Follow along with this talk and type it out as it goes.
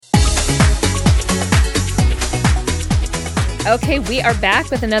Okay, we are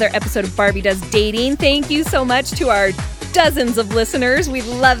back with another episode of Barbie Does Dating. Thank you so much to our dozens of listeners. We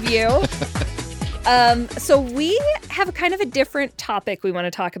love you. So we have kind of a different topic we want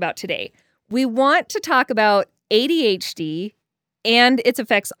to talk about today. We want to talk about ADHD and its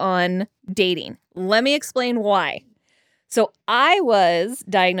effects on dating. Let me explain why. So I was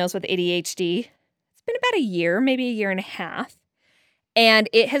diagnosed with ADHD. It's been about a year, maybe a year and a half. And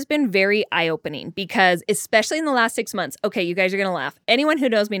it has been very eye-opening because, especially in the last 6 months, okay, you guys are going to laugh. Anyone who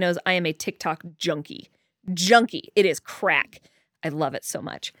knows me knows I am a TikTok junkie. It is crack. I love it so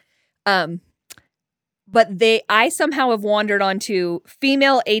much. But I somehow have wandered onto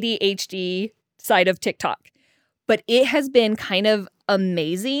female ADHD side of TikTok. But it has been kind of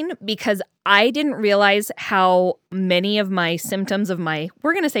amazing because I didn't realize how many of my symptoms of my,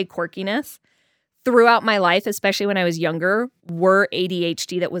 we're going to say quirkiness, throughout my life, especially when I was younger, were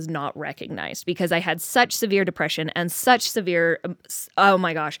ADHD that was not recognized because I had such severe depression and such severe, oh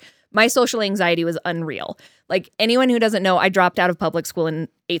my gosh, my social anxiety was unreal. Like anyone who doesn't know, I dropped out of public school in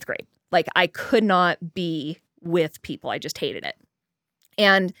 8th grade. Like I could not be with people. I just hated it.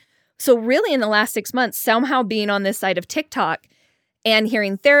 And so really in the last 6 months, somehow being on this side of TikTok and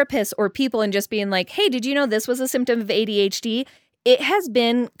hearing therapists or people and just being like, hey, did you know this was a symptom of ADHD? It has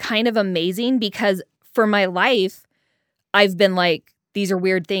been kind of amazing because for my life, I've been like, these are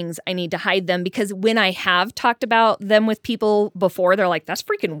weird things. I need to hide them because when I have talked about them with people before, they're like, that's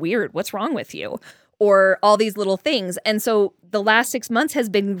freaking weird. What's wrong with you? Or all these little things. And so the last 6 months has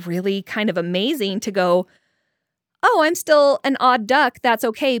been really kind of amazing to go, oh, I'm still an odd duck. That's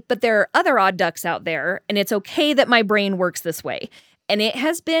okay. But there are other odd ducks out there. And it's okay that my brain works this way. And it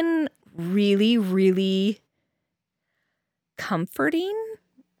has been really, really comforting.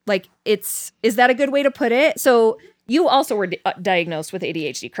 Like is that a good way to put it? So you also were diagnosed with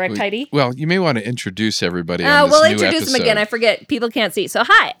ADHD, correct, Heidi? Well, you may want to introduce everybody on this we'll new introduce episode. them again. I forget. People can't see. So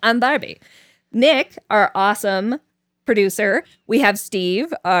hi, I'm Barbie. Nick, our awesome producer. We have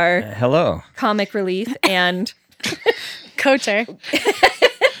Steve, our hello comic relief and coacher.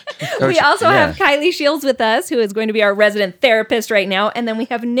 We also have Kylie Shields with us, who is going to be our resident therapist right now. And then we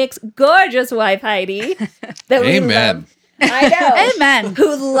have Nick's gorgeous wife, Heidi. That we Amen. love. I know. Amen.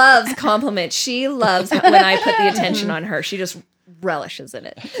 Who loves compliments. She loves when I put the attention on her. She just relishes in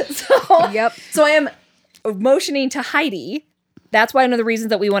it. So I am motioning to Heidi. That's why one of the reasons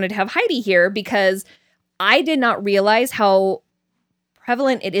that we wanted to have Heidi here, because I did not realize how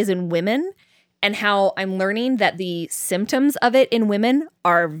prevalent it is in women and how I'm learning that the symptoms of it in women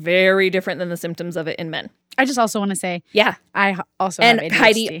are very different than the symptoms of it in men. I just also want to say, yeah, I also and have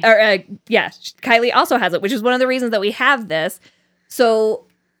Heidi, ADHD. Kylie also has it, which is one of the reasons that we have this. So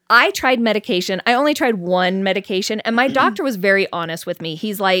I tried medication. I only tried one medication, and my doctor was very honest with me.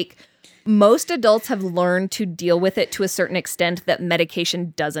 He's like, most adults have learned to deal with it to a certain extent that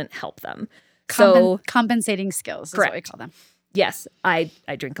medication doesn't help them. Compensating skills is what we call them. Yes, I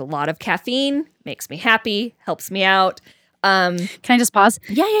drink a lot of caffeine, makes me happy, helps me out. Can I just pause?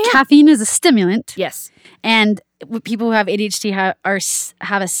 Yeah. Caffeine is a stimulant. Yes. And people who have ADHD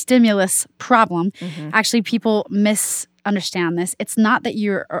have a stimulus problem. Mm-hmm. Actually, people misunderstand this. It's not that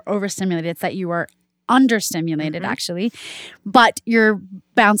you are overstimulated. It's that you are understimulated, actually. But you're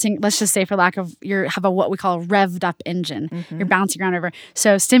bouncing, let's just say for lack of, you have what we call a revved up engine. Mm-hmm. You're bouncing around over.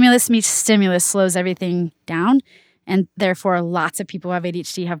 So stimulus meets stimulus slows everything down. And therefore, lots of people who have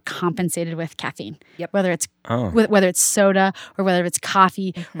ADHD have compensated with caffeine. Yep. Whether it's soda or whether it's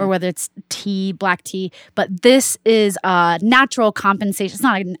coffee or whether it's tea, black tea. But this is a natural compensation. It's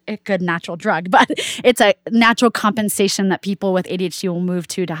not a good natural drug, but it's a natural compensation that people with ADHD will move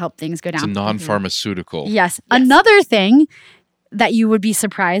to help things go down. It's a non-pharmaceutical. Yes. Another thing that you would be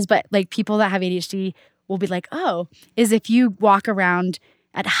surprised, but like people that have ADHD will be like, oh, is if you walk around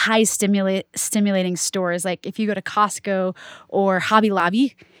at high stimulating stores, like if you go to Costco or Hobby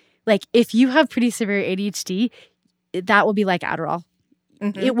Lobby, like if you have pretty severe ADHD, that will be like Adderall.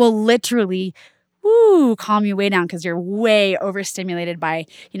 Mm-hmm. It will literally calm you way down because you're way overstimulated by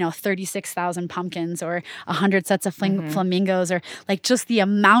 36,000 pumpkins or 100 sets of flamingos, or like just the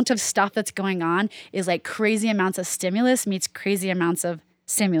amount of stuff that's going on is like crazy amounts of stimulus meets crazy amounts of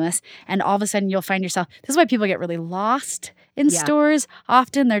stimulus, and all of a sudden you'll find yourself. This is why people get really lost in stores.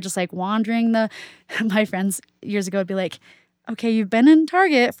 Often they're just like wandering my friends years ago would be like, okay, you've been in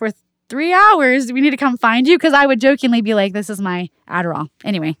Target for 3 hours. We need to come find you. Because I would jokingly be like, this is my Adderall.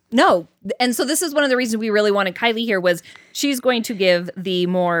 Anyway. No. And so this is one of the reasons we really wanted Kylie here, was she's going to give the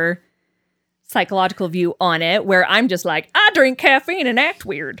more psychological view on it, where I'm just like, I drink caffeine and act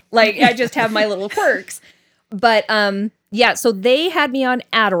weird. Like I just have my little quirks. But so they had me on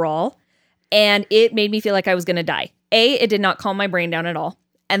Adderall, and it made me feel like I was going to die. It did not calm my brain down at all.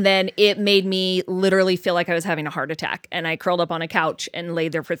 And then it made me literally feel like I was having a heart attack. And I curled up on a couch and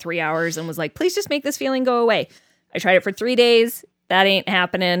laid there for 3 hours and was like, please just make this feeling go away. I tried it for 3 days. That ain't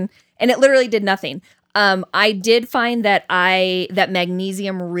happening. And it literally did nothing. I did find that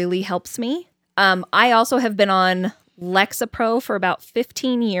magnesium really helps me. I also have been on Lexapro for about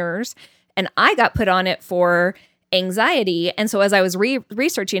 15 years, and I got put on it for anxiety. And so as I was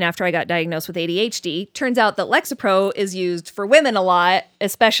researching after I got diagnosed with ADHD, turns out that Lexapro is used for women a lot,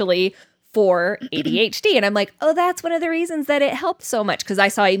 especially for ADHD. And I'm like, oh, that's one of the reasons that it helped so much, because I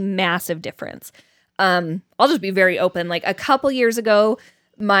saw a massive difference. I'll just be very open. Like a couple years ago,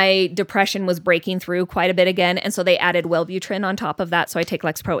 my depression was breaking through quite a bit again. And so they added Wellbutrin on top of that. So I take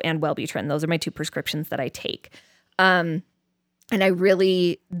Lexapro and Wellbutrin. Those are my 2 prescriptions that I take. And they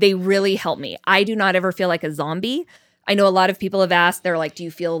really help me. I do not ever feel like a zombie. I know a lot of people have asked, they're like, do you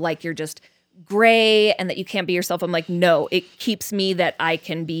feel like you're just gray and that you can't be yourself? I'm like, no, it keeps me that I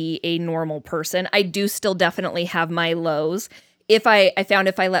can be a normal person. I do still definitely have my lows. I found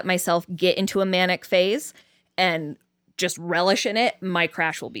if I let myself get into a manic phase and just relish in it, my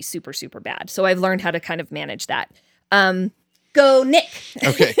crash will be super, super bad. So I've learned how to kind of manage that. Go, Nick.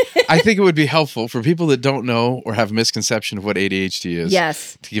 Okay. I think it would be helpful for people that don't know or have a misconception of what ADHD is.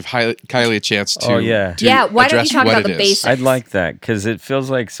 Yes. To give Kylie a chance to. Oh, yeah. Why don't you talk about the basics? I'd like that, because it feels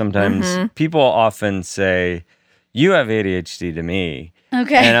like sometimes people often say, you have ADHD to me.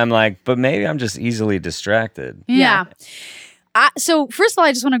 Okay. And I'm like, but maybe I'm just easily distracted. Yeah. So first of all,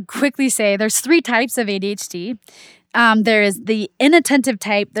 I just want to quickly say there's 3 types of ADHD. There is the inattentive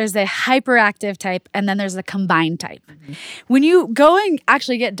type, there's the hyperactive type, and then there's the combined type. Mm-hmm. When you go and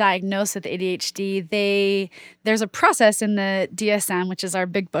actually get diagnosed with ADHD, there's a process in the DSM, which is our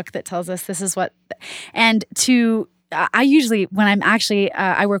big book that tells us this is what, and I usually, when I'm actually,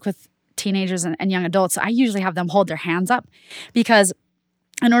 I work with teenagers and young adults, so I usually have them hold their hands up, because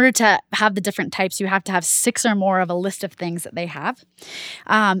in order to have the different types, you have to have 6 or more of a list of things that they have.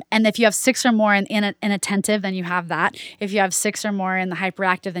 And if you have 6 or more in inattentive, then you have that. If you have 6 or more in the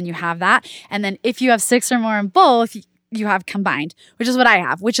hyperactive, then you have that. And then if you have 6 or more in both, you have combined, which is what I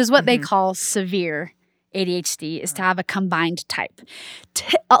have, which is what they call severe ADHD, is to have a combined type.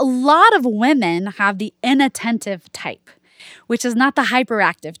 A lot of women have the inattentive type, which is not the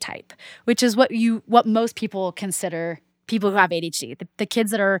hyperactive type, which is what most people consider people who have ADHD, the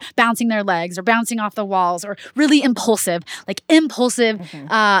kids that are bouncing their legs or bouncing off the walls or really impulsive,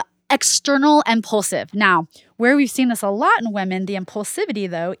 external impulsive. Now, where we've seen this a lot in women, the impulsivity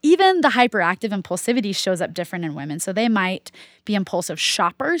though, even the hyperactive impulsivity shows up different in women. So they might be impulsive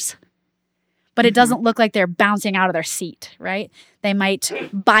shoppers, but it doesn't look like they're bouncing out of their seat, right? They might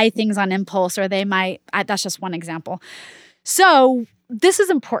buy things on impulse, or they might, that's just one example. So this is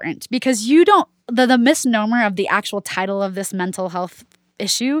important, because the misnomer of the actual title of this mental health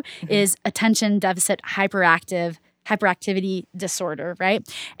issue is attention deficit hyperactivity disorder, right?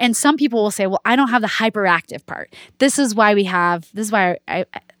 And some people will say, well, I don't have the hyperactive part. This is why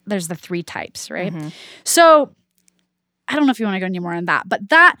there's the 3 types, right? Mm-hmm. So I don't know if you want to go any more on that, but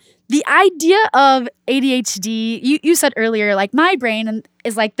the idea of ADHD, you said earlier, like my brain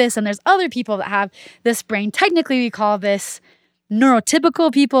is like this, and there's other people that have this brain. Technically, we call this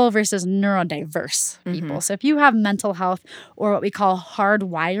neurotypical people versus neurodiverse people. So if you have mental health or what we call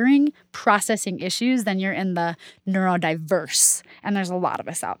hardwiring processing issues, then you're in the neurodiverse. And there's a lot of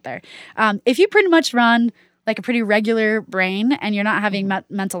us out there. If you pretty much run like a pretty regular brain and you're not having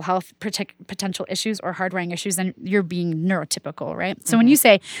mental health potential issues or hardwiring issues, then you're being neurotypical, right? So when you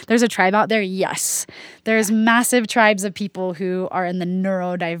say there's a tribe out there, yes, there's massive tribes of people who are in the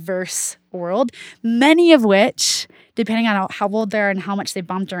neurodiverse world, many of which, depending on how old they are and how much they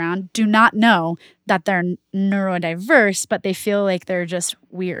bumped around, do not know that they're neurodiverse, but they feel like they're just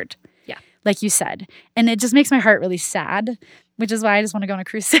weird. Yeah. Like you said. And it just makes my heart really sad, which is why I just want to go on a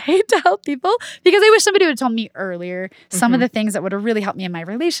crusade to help people, because I wish somebody would have told me earlier some of the things that would have really helped me in my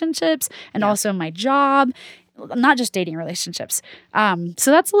relationships and also my job, not just dating relationships.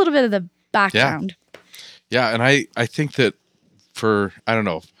 So that's a little bit of the background. Yeah. And I think that for, I don't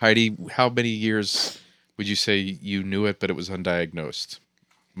know, Heidi, how many years would you say you knew it, but it was undiagnosed?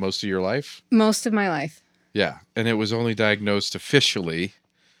 Most of your life? Most of my life. Yeah. And it was only diagnosed officially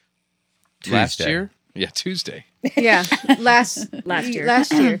last year? Yeah, Tuesday. Yeah, last year.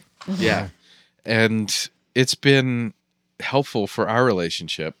 Last year. Yeah. And it's been helpful for our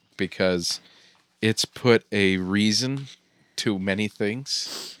relationship because it's put a reason to many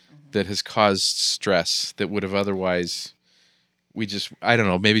things that has caused stress that would have otherwise, I don't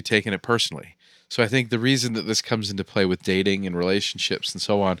know, maybe taken it personally. So I think the reason that this comes into play with dating and relationships and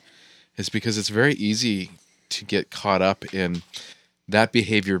so on is because it's very easy to get caught up in that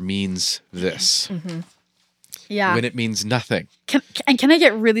behavior means this Yeah. when it means nothing. Can I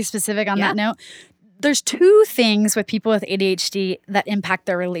get really specific on that note? There's two things with people with ADHD that impact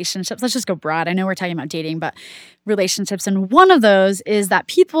their relationships. Let's just go broad. I know we're talking about dating, but relationships. And one of those is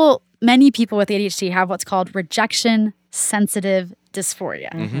that many people with ADHD have what's called rejection sensitive dysphoria.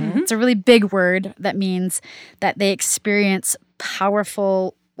 It's a really big word that means that they experience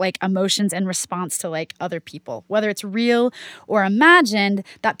powerful like emotions in response to like other people, whether it's real or imagined,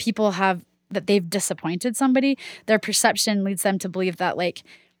 that people have, that they've disappointed somebody. Their perception leads them to believe that like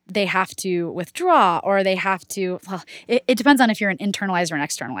they have to withdraw, or they have to, well, it depends on if you're an internalizer or an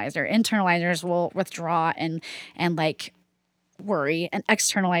externalizer. Internalizers will withdraw and like worry, and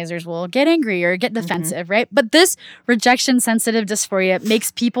externalizers will get angry or get defensive, right? But this rejection sensitive dysphoria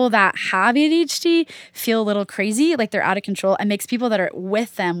makes people that have ADHD feel a little crazy, like they're out of control, and makes people that are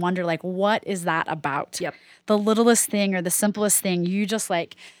with them wonder like, what is that about? Yep. The littlest thing or the simplest thing, you just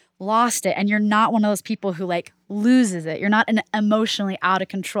like lost it, and you're not one of those people who like loses it. You're not emotionally out of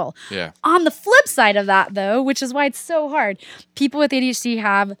control. Yeah. On the flip side of that though, which is why it's so hard, people with ADHD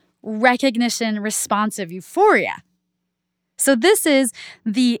have recognition responsive euphoria. So this is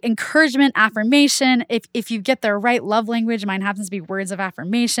the encouragement, affirmation. If you get the right love language, mine happens to be words of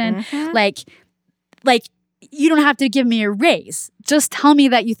affirmation. Like you don't have to give me a raise. Just tell me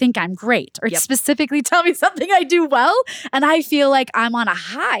that you think I'm great, or specifically tell me something I do well, and I feel like I'm on a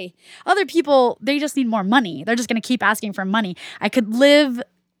high. Other people, they just need more money. They're just going to keep asking for money. I could live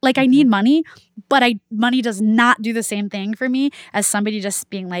like I need money, but money does not do the same thing for me as somebody just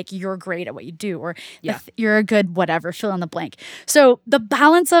being like, you're great at what you do, or you're a good whatever, fill in the blank. So the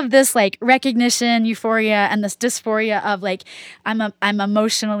balance of this like recognition, euphoria, and this dysphoria of like, I'm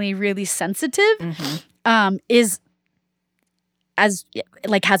emotionally really sensitive is has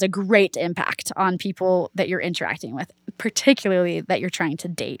a great impact on people that you're interacting with, particularly that you're trying to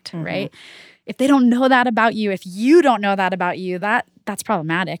date, right? If they don't know that about you, if you don't know that about you, that's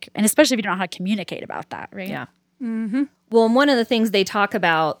problematic. And especially if you don't know how to communicate about that, right? Yeah. Well, and one of the things they talk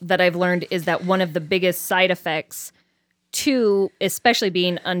about that I've learned is that one of the biggest side effects to especially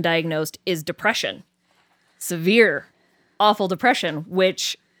being undiagnosed is depression. Severe, awful depression,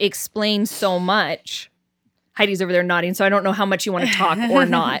 which explains so much. Heidi's over there nodding, so I don't know how much you want to talk or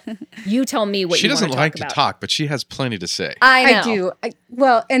not. You tell me what She you want doesn't to like talk to about. talk, but she has plenty to say. I know. I do.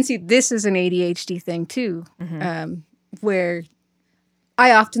 Well, and see, this is an ADHD thing too, where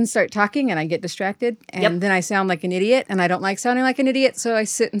I often start talking and I get distracted, and then I sound like an idiot, and I don't like sounding like an idiot, so I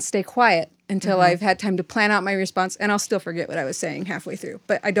sit and stay quiet until I've had time to plan out my response, and I'll still forget what I was saying halfway through.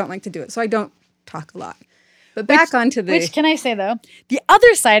 But I don't like to do it, so I don't talk a lot. But back onto the... Which, can I say though, the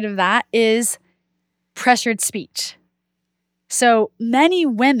other side of that is pressured speech. So many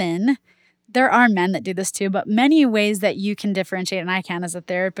women, there are men that do this too, but many ways that you can differentiate, and I can as a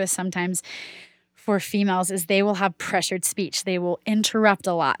therapist sometimes for females, is they will have pressured speech. They will interrupt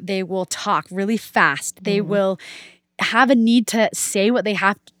a lot. They will talk really fast. They will have a need to say what they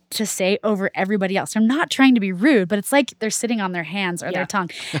have to say over everybody else. I'm not trying to be rude, but it's like they're sitting on their hands or their tongue,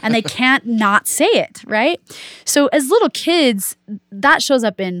 and they can't not say it, right? So as little kids, that shows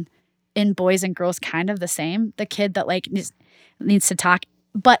up in boys and girls kind of the same. The kid that like needs to talk.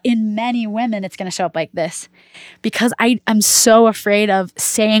 But in many women, it's going to show up like this, because I'm so afraid of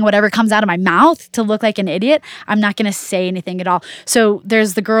saying whatever comes out of my mouth to look like an idiot. I'm not going to say anything at all. So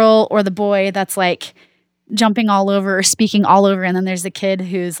there's the girl or the boy that's like jumping all over or speaking all over. And then there's the kid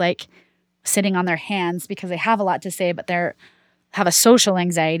who's like sitting on their hands because they have a lot to say, but have a social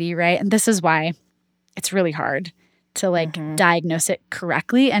anxiety, right? And this is why it's really hard to like diagnose it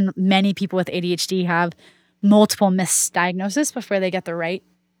correctly. And many people with ADHD have multiple misdiagnoses before they get the right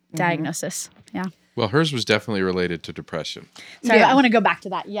diagnosis. Yeah. Well, hers was definitely related to depression. Sorry, Yeah. I want to go back to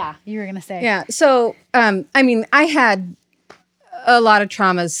that. Yeah, you were going to say. Yeah. So, I mean, I had a lot of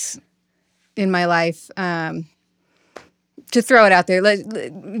traumas in my life. To throw it out there,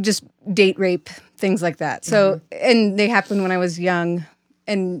 just date rape, things like that. So, and they happened when I was young,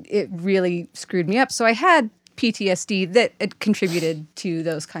 and it really screwed me up. So I had PTSD that it contributed to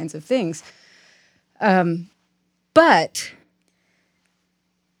those kinds of things. But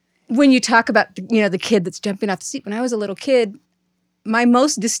when you talk about, the kid that's jumping off the seat, when I was a little kid, my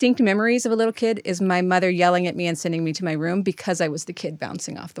most distinct memories of a little kid is my mother yelling at me and sending me to my room because I was the kid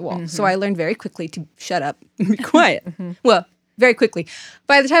bouncing off the wall. So I learned very quickly to shut up and be quiet. Well, very quickly.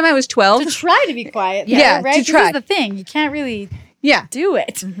 By the time I was 12, To try to be quiet. Yeah, right? to 'Cause try. Here's the thing. You can't really yeah, do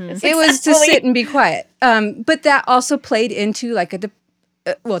it. it was to sit and be quiet. But that also played into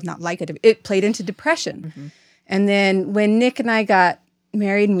it played into depression. And then when Nick and I got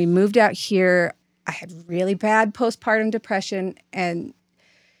married and we moved out here, I had really bad postpartum depression, and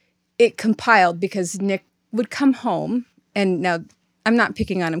it compiled because Nick would come home, and now I'm not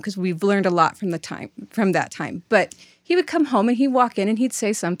picking on him because we've learned a lot from that time, but he would come home and he'd walk in and he'd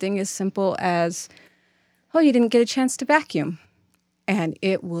say something as simple as, "Oh, you didn't get a chance to vacuum." And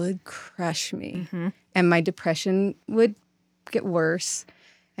it would crush me. And my depression would get worse.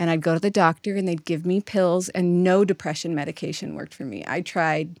 And I'd go to the doctor and they'd give me pills, and no depression medication worked for me. I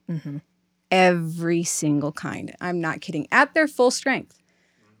tried every single kind. I'm not kidding. At their full strength.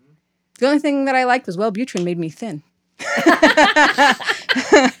 The only thing that I liked was Wellbutrin made me thin.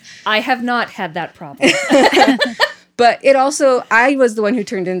 I have not had that problem. But it also, I was the one who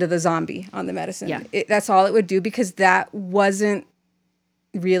turned into the zombie on the medicine. Yeah. That's all it would do, because that wasn't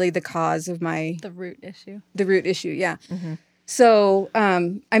really the cause of The root issue. the root issue. Yeah. So,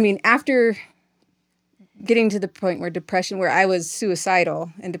 I mean, after getting to the point where I was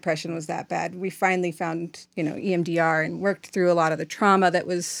suicidal and depression was that bad, we finally found, EMDR and worked through a lot of the trauma that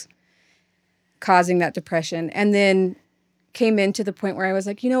was causing that depression. And then came into the point where I was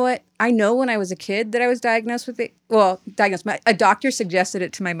like, you know what? I know when I was a kid that I was diagnosed with it. Well, a doctor suggested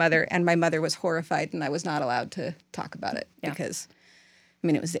it to my mother, and my mother was horrified, and I was not allowed to talk about it because,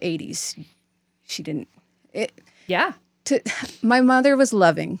 it was the 80s. She didn't. Yeah. My mother was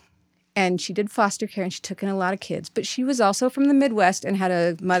loving, and she did foster care, and she took in a lot of kids. But she was also from the Midwest and had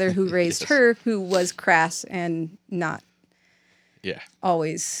a mother who raised her who was crass and not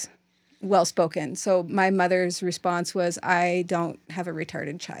always well-spoken. So my mother's response was, I don't have a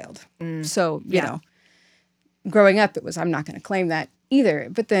retarded child. So, you know, growing up, it was, I'm not going to claim that either.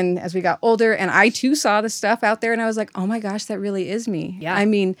 But then as we got older, and I too saw the stuff out there, and I was like, oh my gosh, that really is me. Yeah. I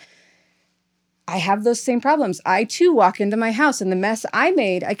mean, I have those same problems. I too walk into my house, and the mess I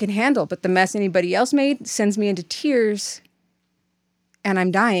made, I can handle, but the mess anybody else made sends me into tears, and I'm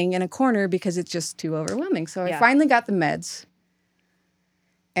dying in a corner because it's just too overwhelming. So I finally got the meds.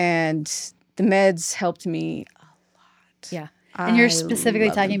 And the meds helped me a lot. Yeah. And you're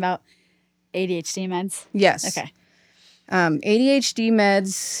specifically talking about ADHD meds? Yes. Okay. ADHD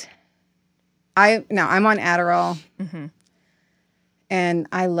meds. I'm on Adderall. And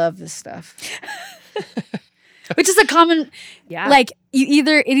I love this stuff. Which is a common, Yeah. like, it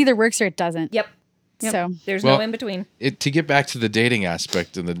either works or it doesn't. Yep. So, There's Well, no in between. To get back to the dating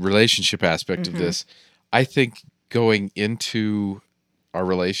aspect and the relationship aspect of this, I think going into our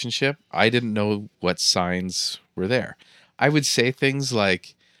relationship, I didn't know what signs were there. I would say things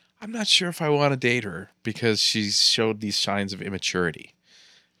like, I'm not sure if I want to date her because she's showed these signs of immaturity.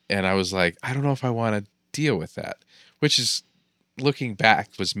 And I was like, I don't know if I want to deal with that, which is, looking back,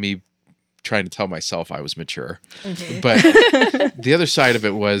 was me trying to tell myself I was mature. But the other side of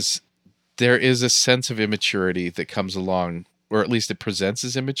it was, there is a sense of immaturity that comes along, or at least it presents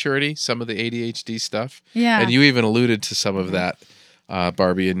as immaturity, some of the ADHD stuff. yeah. And you even alluded to some of that,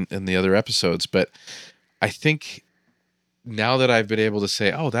 Barbie, in the other episodes. But I think now that I've been able to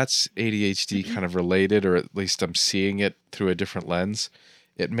say, oh, that's ADHD kind of related, or at least I'm seeing it through a different lens,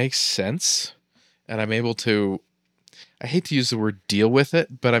 it makes sense. And I'm able to, I hate to use the word deal with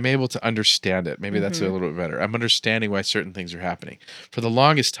it, but I'm able to understand it. Maybe that's a little bit better. I'm understanding why certain things are happening. For the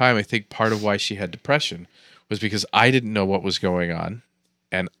longest time, I think part of why she had depression was because I didn't know what was going on,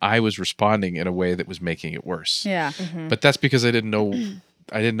 and I was responding in a way that was making it worse. Yeah. But that's because I didn't know the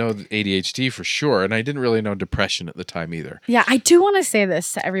ADHD for sure, and I didn't really know depression at the time either. Yeah, I do want to say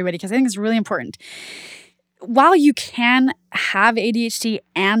this to everybody because I think it's really important. While you can have ADHD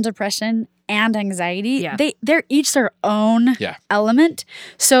and depression and anxiety, they're each their own element.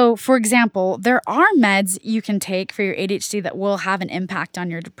 So, for example, there are meds you can take for your ADHD that will have an impact on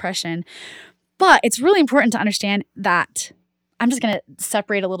your depression. But it's really important to understand that, I'm just going to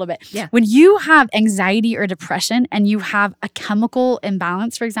separate a little bit. Yeah. When you have anxiety or depression and you have a chemical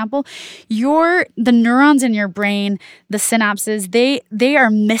imbalance, for example, the neurons in your brain, the synapses, they are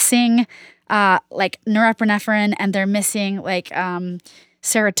missing like norepinephrine, and they're missing like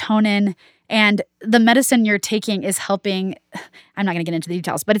serotonin. And the medicine you're taking is helping, I'm not going to get into the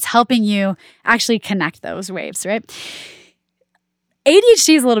details, but it's helping you actually connect those waves, right?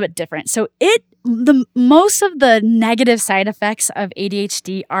 ADHD is a little bit different. So most of the negative side effects of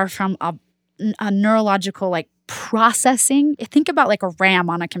ADHD are from a neurological like processing. Think about like a RAM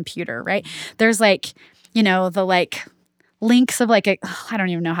on a computer, right? There's like, the like links of like I don't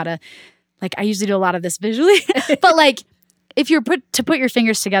even know how to, like, I usually do a lot of this visually, but like if you're put your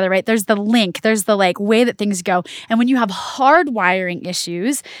fingers together, right, there's the link, there's the like way that things go. And when you have hardwiring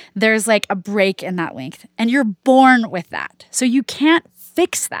issues, there's like a break in that link, and you're born with that. So you can't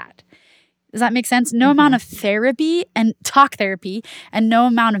fix that. Does that make sense? No amount of therapy and talk therapy and no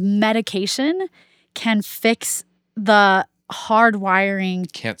amount of medication can fix the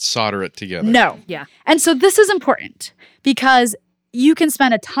hardwiring. Can't solder it together. No. Yeah. And so this is important because you can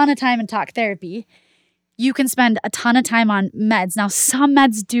spend a ton of time in talk therapy. You can spend a ton of time on meds. Now, some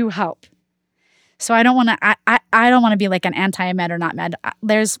meds do help. So I don't want to. I don't want to be like an anti-med or not med.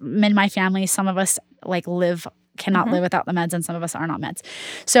 There's in my family, some of us like cannot live without the meds, and some of us are not meds.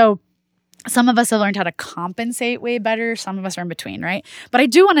 So some of us have learned how to compensate way better. Some of us are in between, right? But I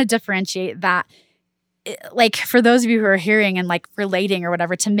do want to differentiate that, like for those of you who are hearing and like relating or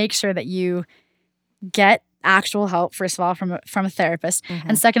whatever, to make sure that you get actual help, first of all, from a therapist,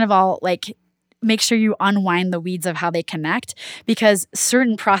 and second of all, like make sure you unwind the weeds of how they connect, because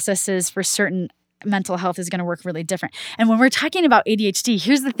certain processes for certain mental health is going to work really different. And when we're talking about ADHD,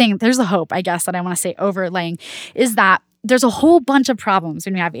 here's the thing, there's a hope, I guess, that I want to say overlaying is that there's a whole bunch of problems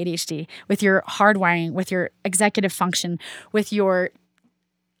when you have ADHD with your hardwiring, with your executive function, with your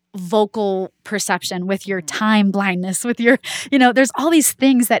vocal perception, with your time blindness, with your, there's all these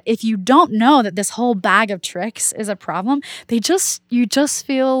things that if you don't know that this whole bag of tricks is a problem, you just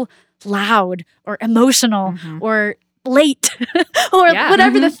feel loud or emotional or late or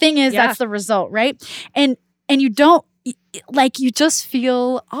whatever the thing is, that's the result, right? And you don't, like, you just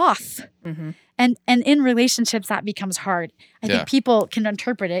feel off. And in relationships, that becomes hard. I think people can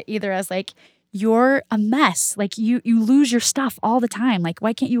interpret it either as like, you're a mess. Like you lose your stuff all the time. Like,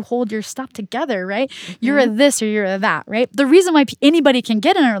 why can't you hold your stuff together, right? You're a this or you're a that, right? The reason why anybody can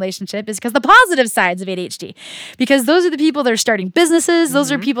get in a relationship is because the positive sides of ADHD. Because those are the people that are starting businesses.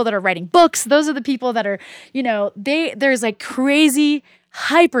 Those are people that are writing books. Those are the people that are, there's like crazy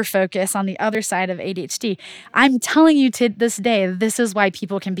hyper focus on the other side of ADHD. I'm telling you to this day, this is why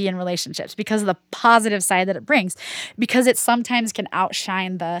people can be in relationships, because of the positive side that it brings, because it sometimes can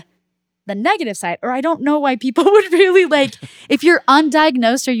outshine the negative side. Or I don't know why people would really like, if you're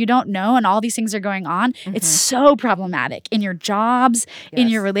undiagnosed or you don't know and all these things are going on, it's so problematic in your jobs, in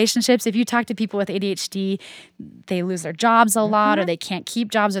your relationships. If you talk to people with ADHD, they lose their jobs a lot, or they can't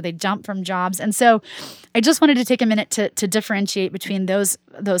keep jobs, or they jump from jobs. And so I just wanted to take a minute to differentiate between those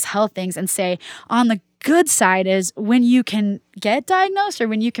health things and say, on the good side is when you can get diagnosed or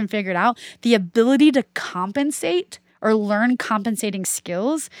when you can figure it out, the ability to compensate or learn compensating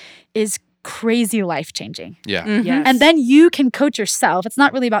skills is crazy life-changing. Yeah. Yes. And then you can coach yourself. It's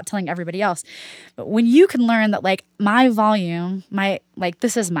not really about telling everybody else. But when you can learn that, like, my volume,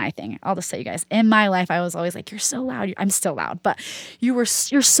 this is my thing. I'll just say, you guys, in my life, I was always like, you're so loud. I'm still loud, but you're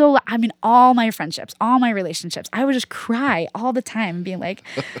so loud. I mean, all my friendships, all my relationships, I would just cry all the time and being like,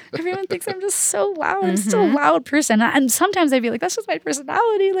 everyone thinks I'm just so loud. I'm just a loud person. And sometimes I'd be like, that's just my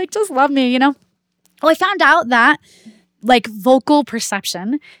personality. Like, just love me, Well, I found out that like vocal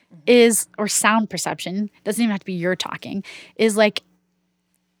perception or sound perception, doesn't even have to be your talking, is like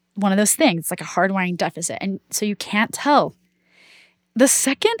one of those things. It's like a hardwiring deficit. And so you can't tell. The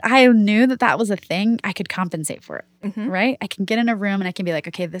second I knew that was a thing, I could compensate for it, right? I can get in a room and I can be like,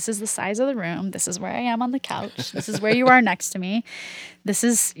 okay, this is the size of the room. This is where I am on the couch. This is where you are next to me. This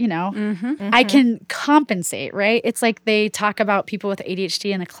is, I can compensate, right? It's like they talk about people with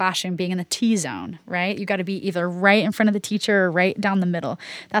ADHD in the classroom being in the T-zone, right? You got to be either right in front of the teacher or right down the middle.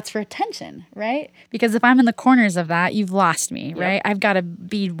 That's for attention, right? Because if I'm in the corners of that, you've lost me, right? I've got to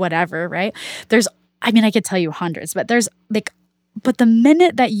be whatever, right? I could tell you hundreds, but there's like, but the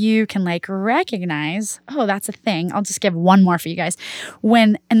minute that you can like recognize, oh, that's a thing. I'll just give one more for you guys.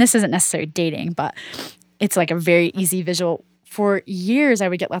 And this isn't necessarily dating, but it's like a very easy visual. For years, I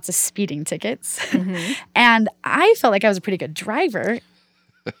would get lots of speeding tickets. And I felt like I was a pretty good driver.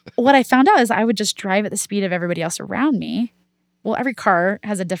 What I found out is I would just drive at the speed of everybody else around me. Well, every car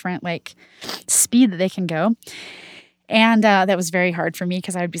has a different like speed that they can go. And that was very hard for me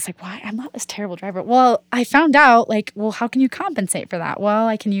because I would be like, why? I'm not this terrible driver. Well, I found out like, well, how can you compensate for that? Well,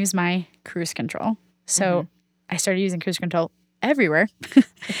 I can use my cruise control. So I started using cruise control everywhere.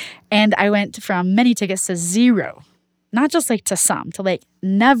 And I went from many tickets to zero, not just like to some, to like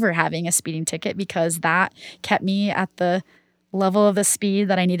never having a speeding ticket, because that kept me at the level of the speed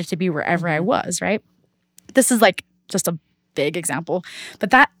that I needed to be wherever I was, right? This is like just a big example, but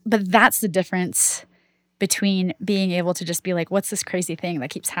that's the difference between being able to just be like, what's this crazy thing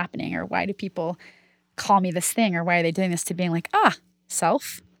that keeps happening? Or why do people call me this thing? Or why are they doing this? To being like,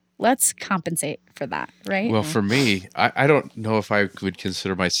 self, let's compensate for that, right? Well, for me, I don't know if I would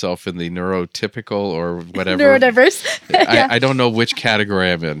consider myself in the neurotypical or whatever. Neurodiverse. I don't know which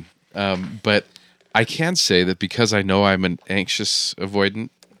category I'm in. But I can say that because I know I'm an anxious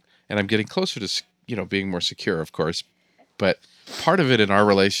avoidant, and I'm getting closer to, being more secure, of course. But part of it in our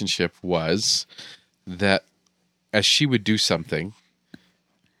relationship was that as she would do something,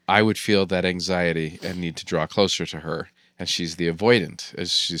 I would feel that anxiety and need to draw closer to her. And she's the avoidant,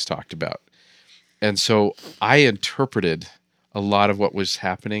 as she's talked about. And so I interpreted a lot of what was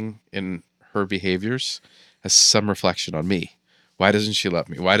happening in her behaviors as some reflection on me. Why doesn't she love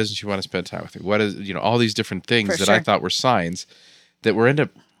me? Why doesn't she want to spend time with me? What is, all these different things For that sure. I thought were signs that were end up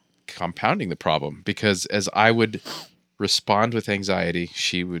compounding the problem, because as I would respond with anxiety,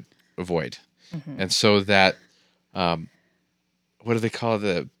 she would avoid. And so that, what do they call it?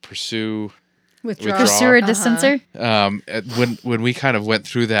 The pursue? Withdraw. Pursuer, distancer. When we kind of went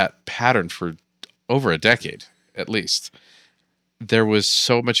through that pattern for over a decade, at least, there was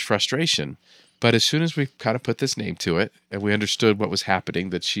so much frustration. But as soon as we kind of put this name to it and we understood what was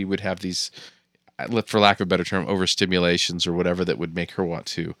happening, that she would have these, for lack of a better term, overstimulations or whatever that would make her want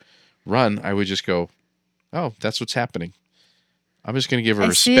to run, I would just go, oh, that's what's happening. I'm just going to give her I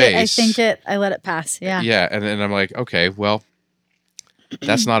a see space. it. I let it pass. Yeah. Yeah. And then I'm like, okay, well,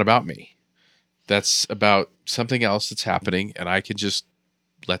 that's not about me. That's about something else that's happening. And I can just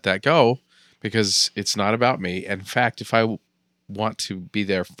let that go because it's not about me. And in fact, if I want to be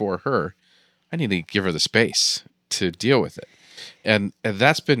there for her, I need to give her the space to deal with it. And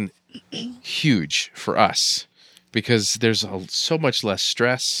that's been huge for us because there's so much less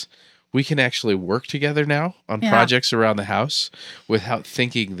stress. We can actually work together now on projects around the house without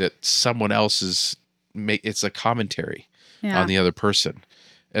thinking that someone else it's a commentary on the other person.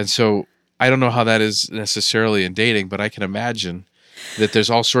 And so I don't know how that is necessarily in dating, but I can imagine that there's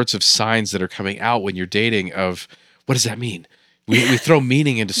all sorts of signs that are coming out when you're dating of, what does that mean? We throw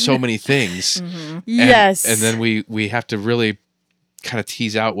meaning into so many things. Yes. And then we have to really kind of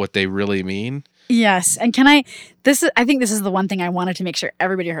tease out what they really mean. Yes. And I think this is the one thing I wanted to make sure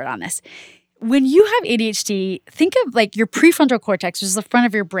everybody heard on this. When you have ADHD, think of like your prefrontal cortex, which is the front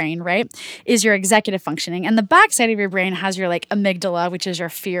of your brain, right? Is your executive functioning. And the back side of your brain has your like amygdala, which is your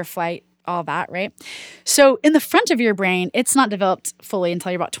fear, flight, all that, right? So in the front of your brain, it's not developed fully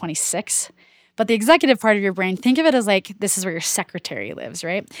until you're about 26. But the executive part of your brain, think of it as like, this is where your secretary lives,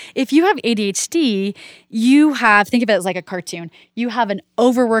 right? If you have ADHD, think of it as like a cartoon. You have an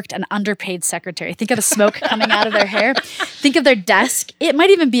overworked and underpaid secretary. Think of the smoke coming out of their hair. Think of their desk. It might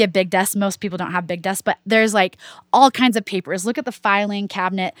even be a big desk. Most people don't have big desks, but there's like all kinds of papers. Look at the filing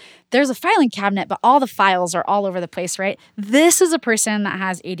cabinet. There's a filing cabinet, but all the files are all over the place, right? This is a person that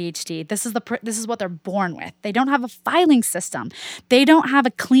has ADHD. This is what they're born with. They don't have a filing system. They don't have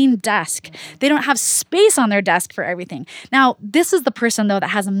a clean desk. They don't have space on their desk for everything. Now, this is the person, though, that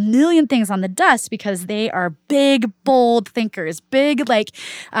has a million things on the desk because they are big, bold thinkers, big,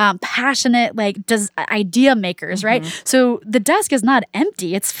 passionate, idea makers, right? So the desk is not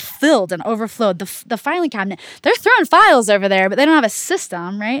empty. It's filled and overflowed. The filing cabinet, they're throwing files over there, but they don't have a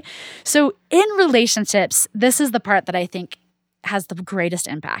system, right? So in relationships, this is the part that I think has the greatest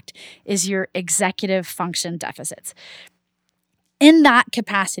impact, is your executive function deficits. In that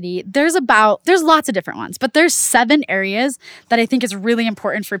capacity, there's lots of different ones, but there's 7 areas that I think is really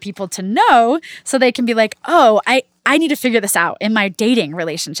important for people to know so they can be like, oh, I need to figure this out in my dating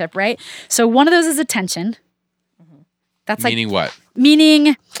relationship, right? So one of those is attention. That's Meaning what?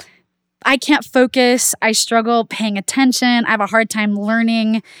 Meaning I can't focus. I struggle paying attention. I have a hard time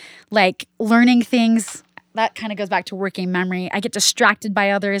learning things. That kind of goes back to working memory. I get distracted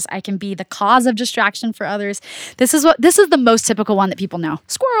by others. I can be the cause of distraction for others. This is the most typical one that people know.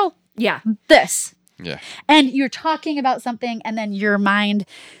 Squirrel. Yeah. This. Yeah. And you're talking about something and then your mind,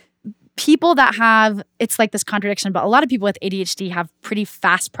 people that have, it's like this contradiction, but a lot of people with ADHD have pretty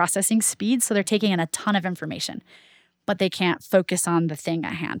fast processing speeds. So they're taking in a ton of information, but they can't focus on the thing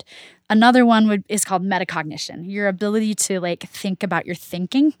at hand. Another one is called metacognition, your ability to think about your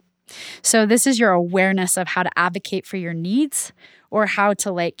thinking. So this is your awareness of how to advocate for your needs, or how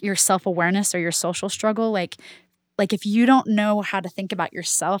to your self-awareness or your social struggle. Like if you don't know how to think about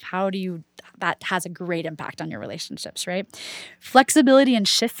yourself, that has a great impact on your relationships, right? Flexibility and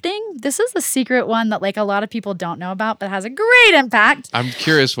shifting. This is the secret one that a lot of people don't know about, but has a great impact. I'm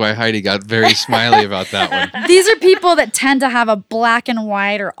curious why Heidi got very smiley about that one. These are people that tend to have a black and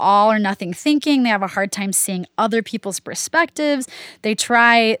white or all or nothing thinking. They have a hard time seeing other people's perspectives. They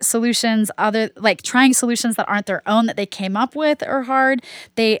try solutions, trying solutions that aren't their own that they came up with are hard.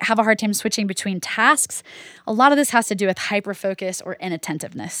 They have a hard time switching between tasks. A lot of this has to do with hyperfocus or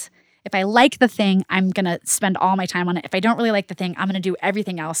inattentiveness. If I like the thing, I'm going to spend all my time on it. If I don't really like the thing, I'm going to do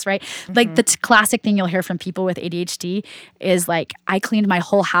everything else, right? The classic thing you'll hear from people with ADHD is I cleaned my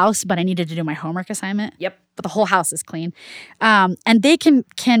whole house, but I needed to do my homework assignment. Yep. But the whole house is clean. And they can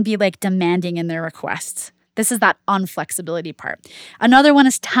be demanding in their requests. This is that unflexibility part. Another one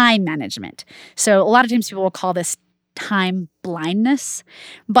is time management. So a lot of times people will call this time blindness.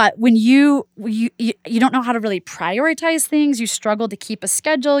 But when you don't know how to really prioritize things, you struggle to keep a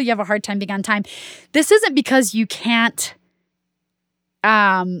schedule, you have a hard time being on time. This isn't because you can't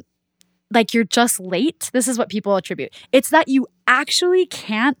like you're just late. This is what people attribute. It's that you actually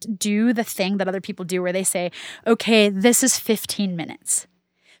can't do the thing that other people do where they say, okay, this is 15 minutes.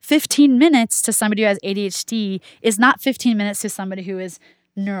 15 minutes to somebody who has ADHD is not 15 minutes to somebody who is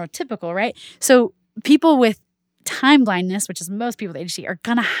neurotypical, right? So people with time blindness, which is most people with ADHD, are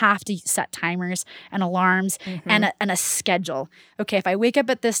going to have to set timers and alarms and a schedule. Okay, if I wake up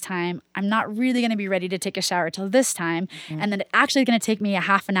at this time, I'm not really going to be ready to take a shower till this time. And then it's actually going to take me a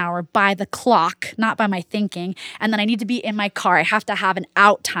half an hour by the clock, not by my thinking. And then I need to be in my car. I have to have an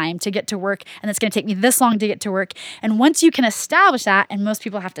out time to get to work. And it's going to take me this long to get to work. And once you can establish that, and most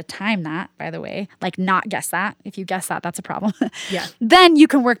people have to time that, by the way, like not guess that. If you guess that, that's a problem. Yeah. Then you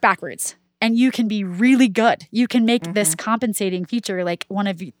can work backwards. And you can be really good. You can make this compensating feature like one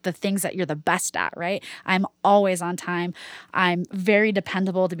of the things that you're the best at, right? I'm always on time. I'm very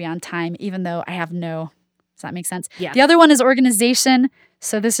dependable to be on time, even though I have no, does that make sense? Yeah. The other one is organization.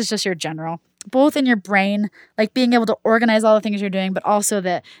 So this is just your general, both in your brain, like being able to organize all the things you're doing, but also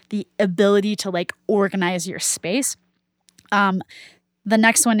the ability to like organize your space. The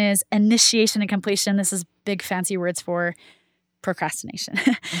next one is initiation and completion. This is big fancy words for procrastination.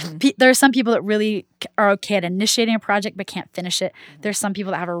 There are some people that really are okay at initiating a project but can't finish it. There's some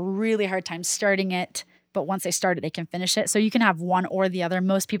people that have a really hard time starting it, but once they start it, they can finish it. So you can have one or the other.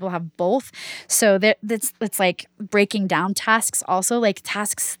 Most people have both. So it's like breaking down tasks also, like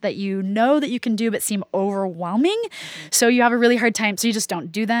tasks that you know that you can do but seem overwhelming. So you have a really hard time. So you just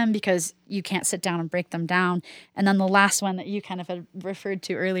don't do them because you can't sit down and break them down. And then the last one that you kind of had referred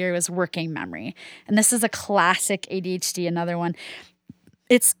to earlier was working memory. And this is a classic ADHD, another one.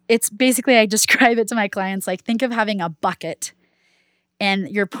 It's basically, I describe it to my clients like, think of having a bucket and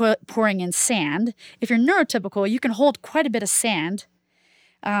you're pouring in sand. If you're neurotypical, you can hold quite a bit of sand.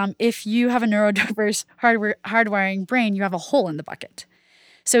 If you have a neurodiverse hardwiring brain, you have a hole in the bucket.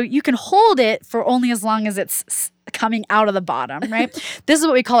 So you can hold it for only as long as it's coming out of the bottom, right? This is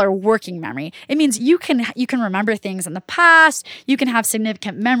what we call our working memory. It means you can remember things in the past, you can have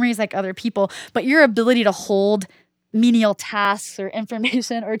significant memories like other people, but your ability to hold menial tasks or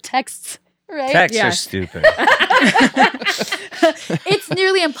information or texts, right? Texts are stupid. It's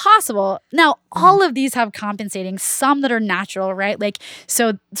nearly impossible. Now, all of these have compensating, some that are natural, right? Like,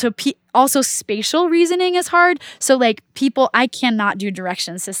 also spatial reasoning is hard. So like I cannot do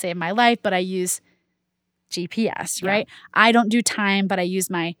directions to save my life, but I use GPS, right? I don't do time, but I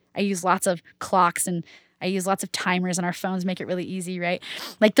use lots of clocks and I use lots of timers, and our phones make it really easy, right?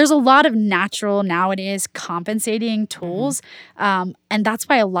 Like there's a lot of natural nowadays compensating tools. And that's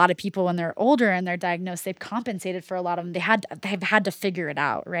why a lot of people when they're older and they're diagnosed, they've compensated for a lot of them. They've had to figure it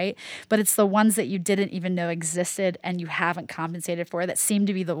out, right? But it's the ones that you didn't even know existed and you haven't compensated for that seem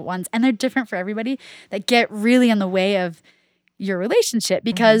to be the ones, and they're different for everybody, that get really in the way of your relationship.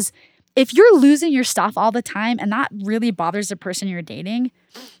 Because if you're losing your stuff all the time and that really bothers the person you're dating,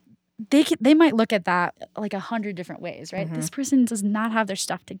 they might look at that like 100 different ways, right? This person does not have their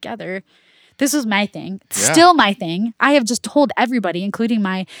stuff together. This was my thing. Still my thing. I have just told everybody, including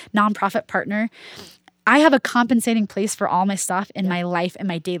my nonprofit partner, I have a compensating place for all my stuff in my life and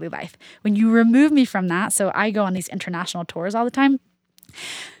my daily life. When you remove me from that, so I go on these international tours all the time.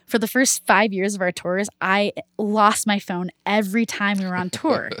 For the first 5 years of our tours, I lost my phone every time we were on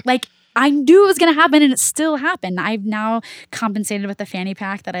tour. Like, I knew it was going to happen and it still happened. I've now compensated with a fanny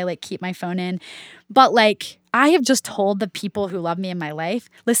pack that I like keep my phone in. But like, I have just told the people who love me in my life,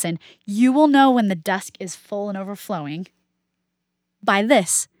 listen, you will know when the desk is full and overflowing by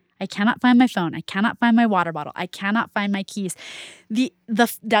this. I cannot find my phone. I cannot find my water bottle. I cannot find my keys. The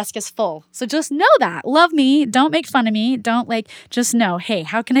desk is full. So just know that. Love me. Don't make fun of me. Just know, hey,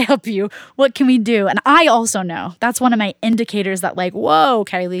 how can I help you? What can we do? And I also know. That's one of my indicators that like, whoa,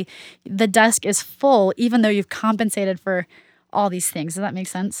 Kylie, the desk is full, even though you've compensated for all these things. Does that make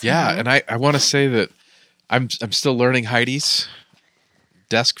sense? Yeah. And I want to say that I'm still learning Heidi's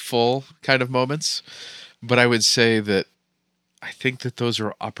desk full kind of moments, but I would say that I think that those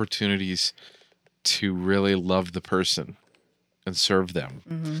are opportunities to really love the person and serve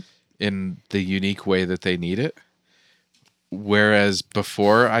them in the unique way that they need it. Whereas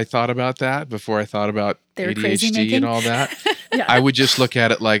before I thought about ADHD and all that, I would just look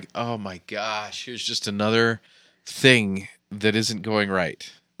at it like, oh my gosh, here's just another thing that isn't going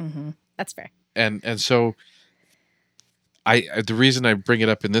right. That's fair. And so the reason I bring it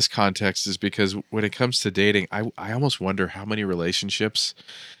up in this context is because when it comes to dating, I almost wonder how many relationships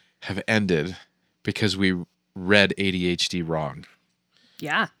have ended because we read ADHD wrong.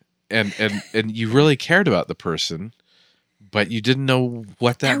 Yeah. And you really cared about the person, but you didn't know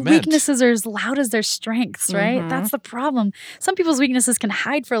what that Their meant. weaknesses are as loud as their strengths, right? That's the problem. Some people's weaknesses can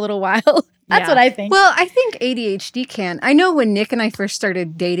hide for a little while. That's Yeah. what I think. Well, I think ADHD can. I know when Nick and I first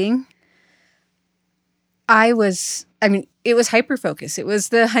started dating, it was hyper-focus. It was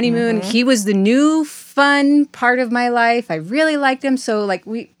the honeymoon. He was the new fun part of my life. I really liked him. So like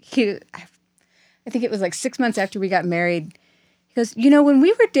I think it was like 6 months after we got married. He goes, when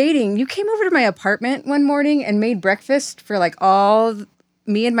we were dating, you came over to my apartment one morning and made breakfast for like all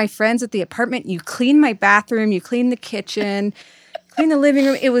me and my friends at the apartment. You cleaned my bathroom. You cleaned the kitchen. Clean the living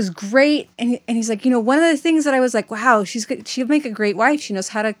room. It was great. And he's like, one of the things that I was like, wow, she'll make a great wife. She knows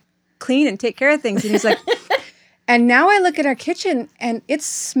how to clean and take care of things. And he's like, and now I look at our kitchen and it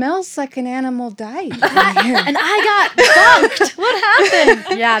smells like an animal died in here. And I got bunked. What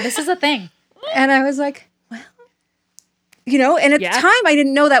happened? Yeah, this is a thing. And I was like, well, and at the time I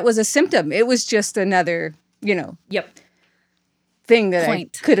didn't know that was a symptom. It was just another, Yep. thing that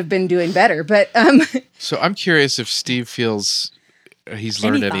Point. I could have been doing better. But So I'm curious if Steve feels he's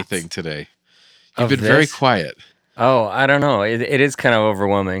learned Any anything thoughts? today. You've Of been very this? quiet. Oh, I don't know. It is kind of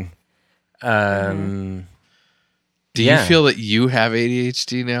overwhelming. Do Yeah. you feel that you have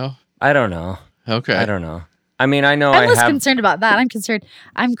ADHD now? I don't know. Okay. I don't know. I mean, I know I'm I less have. concerned about that. I'm concerned.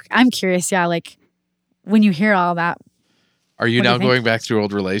 I'm curious. Yeah, like when you hear all that. Are you What do now you think? going back through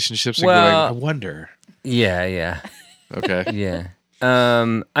old relationships and Well- going, I wonder? Yeah. Okay. Yeah.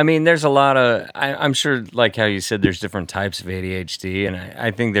 I mean, there's a lot of, I'm sure, like how you said, there's different types of ADHD, and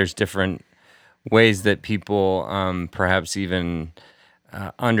I think there's different ways that people perhaps even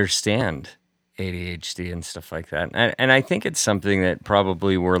understand ADHD and stuff like that. And I think it's something that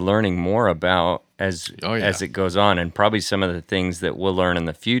probably we're learning more about as Oh, yeah. as it goes on, and probably some of the things that we'll learn in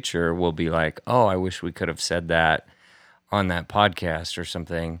the future will be like, oh, I wish we could have said that on that podcast or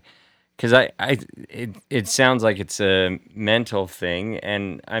something. Because it sounds like it's a mental thing,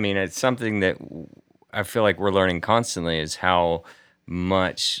 and I mean it's something that I feel like we're learning constantly is how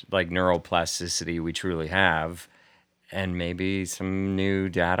much like neuroplasticity we truly have, and maybe some new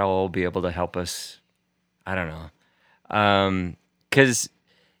data will be able to help us. I don't know, because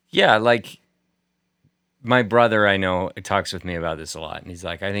yeah, like my brother I know talks with me about this a lot, and he's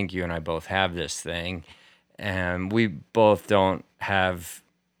like, I think you and I both have this thing, and we both don't have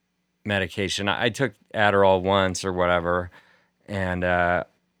medication. I took Adderall once or whatever, and it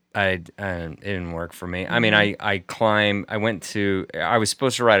didn't work for me. I mean, I was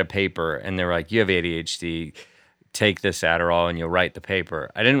supposed to write a paper, and they were like, you have ADHD, take this Adderall and you'll write the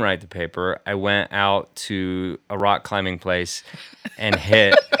paper. I didn't write the paper. I went out to a rock climbing place and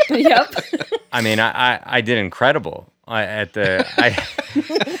hit. Yep. I mean, I did incredible at the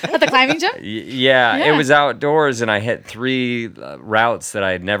At the climbing jump? Yeah, Yeah. it was outdoors, and I hit 3 routes that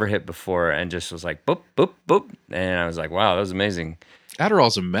I had never hit before, and just was like, boop, boop, boop. And I was like, wow, that was amazing.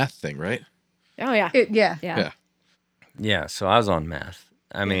 Adderall's a meth thing, right? Oh yeah. yeah. Yeah. Yeah, so I was on meth.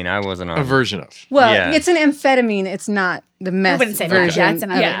 I mean, I wasn't on. A version of. Well, Yeah. it's an amphetamine. It's not the meth wouldn't say version. that. That's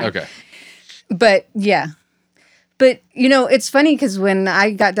another. Yeah. Okay. But yeah. But, it's funny because when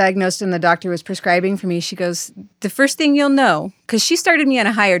I got diagnosed and the doctor was prescribing for me, she goes, the first thing you'll know, because she started me on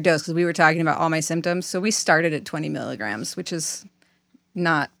a higher dose because we were talking about all my symptoms. So we started at 20 milligrams, which is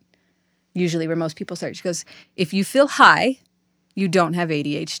not usually where most people start. She goes, if you feel high, you don't have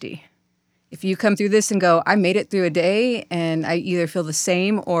ADHD. If you come through this and go, I made it through a day and I either feel the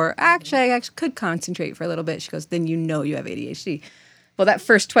same or actually I could concentrate for a little bit, she goes, then you know you have ADHD. Well, that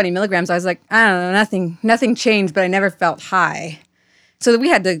first 20 milligrams, I was like, I don't know, nothing changed, but I never felt high. So we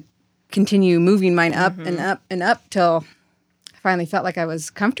had to continue moving mine up and up and up till I finally felt like I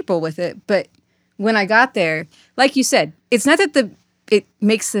was comfortable with it. But when I got there, like you said, it's not that it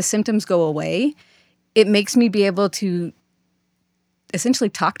makes the symptoms go away. It makes me be able to essentially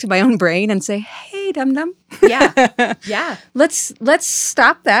talk to my own brain and say, hey, dum-dum. Yeah. Yeah. Let's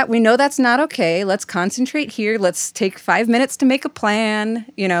stop that. We know that's not okay. Let's concentrate here. Let's take 5 minutes to make a plan,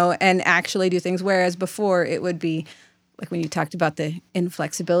 and actually do things. Whereas before it would be like when you talked about the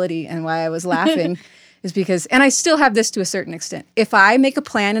inflexibility and why I was laughing is because, and I still have this to a certain extent. If I make a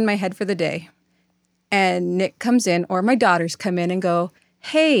plan in my head for the day and Nick comes in or my daughters come in and go,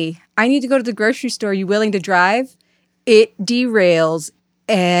 hey, I need to go to the grocery store. You willing to drive? It derails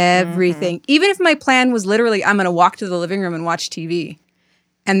everything. Even if my plan was literally, I'm going to walk to the living room and watch TV.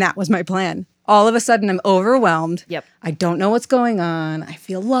 And that was my plan. All of a sudden, I'm overwhelmed. Yep. I don't know what's going on. I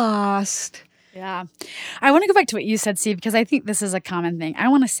feel lost. Yeah. I want to go back to what you said, Steve, because I think this is a common thing. I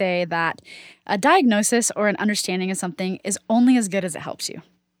want to say that a diagnosis or an understanding of something is only as good as it helps you.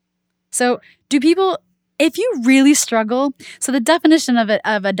 So do people if you really struggle, so the definition of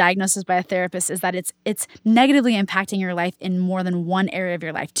a diagnosis by a therapist is that it's negatively impacting your life in more than one area of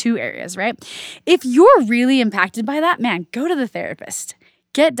your life, 2 areas, right? If you're really impacted by that, man, go to the therapist.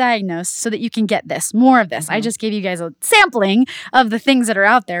 Get diagnosed so that you can get more of this. I just gave you guys a sampling of the things that are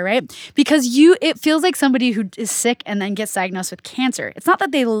out there, right? Because it feels like somebody who is sick and then gets diagnosed with cancer. It's not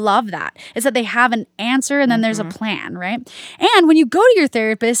that they love that. It's that they have an answer and then there's a plan, right? And when you go to your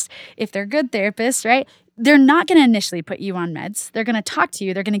therapist, if they're good therapists, right, they're not going to initially put you on meds. They're going to talk to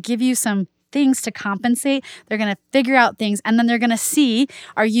you. They're going to give you some things to compensate. They're going to figure out things, and then they're going to see,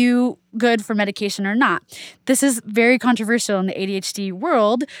 are you good for medication or not? This is very controversial in the ADHD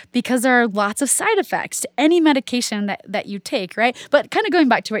world because there are lots of side effects to any medication that you take, right? But kind of going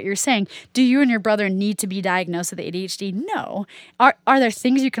back to what you're saying, do you and your brother need to be diagnosed with ADHD? No. Are there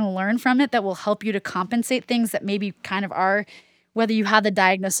things you can learn from it that will help you to compensate things that maybe kind of are, whether you have the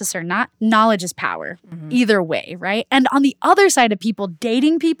diagnosis or not? Knowledge is power, either way, right? And on the other side of people,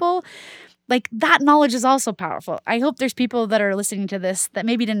 dating people, like that knowledge is also powerful. I hope there's people that are listening to this that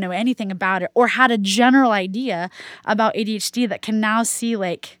maybe didn't know anything about it or had a general idea about ADHD that can now see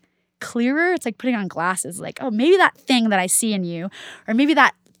like clearer. It's like putting on glasses, like, oh, maybe that thing that I see in you, or maybe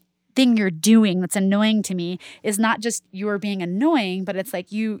that thing you're doing that's annoying to me is not just you're being annoying, but it's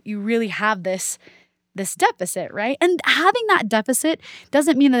like you really have this deficit, right? And having that deficit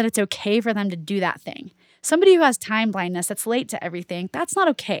doesn't mean that it's okay for them to do that thing. Somebody who has time blindness that's late to everything, that's not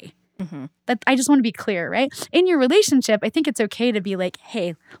okay. That I just want to be clear, right? In your relationship, I think it's okay to be like,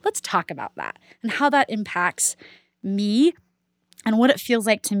 hey, let's talk about that and how that impacts me and what it feels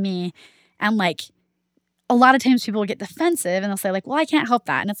like to me. And like a lot of times people will get defensive and they'll say like, well, I can't help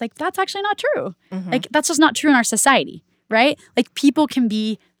that. And it's like, that's actually not true. Like that's just not true in our society, right? Like people can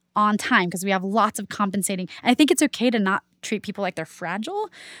be on time because we have lots of compensating. And I think it's okay to not treat people like they're fragile,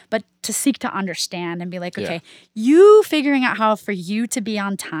 but to seek to understand and be like, okay, you figuring out how for you to be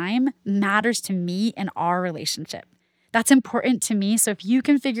on time matters to me and our relationship. That's important to me. So if you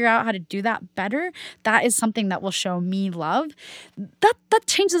can figure out how to do that better, that is something that will show me love. That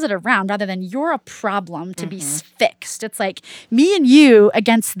changes it around rather than you're a problem to be fixed. It's like me and you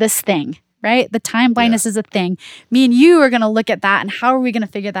against this thing. Right? The time blindness is a thing. Me and you are going to look at that and how are we going to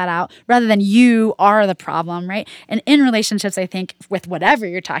figure that out rather than you are the problem, right? And in relationships, I think with whatever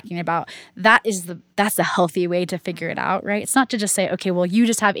you're talking about, that's the healthy way to figure it out, right? It's not to just say, okay, well, you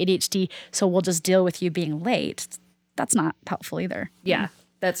just have ADHD, so we'll just deal with you being late. That's not helpful either. Yeah,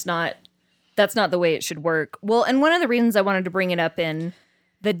 that's not the way it should work. Well, and one of the reasons I wanted to bring it up in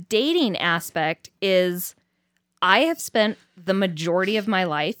the dating aspect is I have spent the majority of my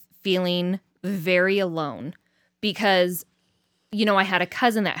life feeling very alone because, you know, I had a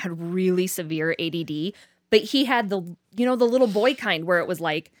cousin that had really severe ADD, but he had the little boy kind where it was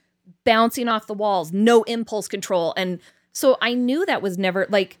like bouncing off the walls, no impulse control. And so I knew that was never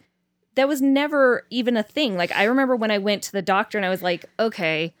even a thing. Like I remember when I went to the doctor and I was like,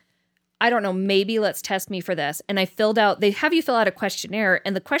 okay, I don't know, maybe let's test me for this. And they have you fill out a questionnaire,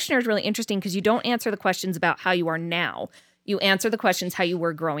 and the questionnaire is really interesting because you don't answer the questions about how you are now. You answer the questions how you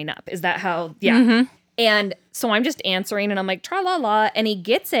were growing up. Is that how? Yeah. And so I'm just answering and I'm like, tra la la. And he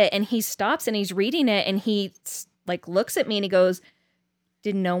gets it and he stops and he's reading it and he like looks at me and he goes,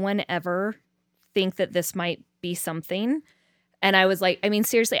 did no one ever think that this might be something? And I was like, I mean,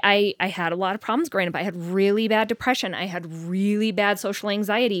 seriously, I had a lot of problems growing up. I had really bad depression. I had really bad social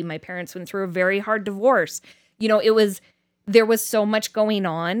anxiety. My parents went through a very hard divorce. You know, there was so much going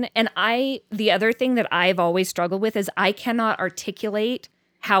on. And the other thing that I've always struggled with is I cannot articulate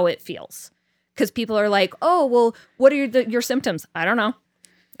how it feels. Because people are like, oh, well, what are your symptoms? I don't know.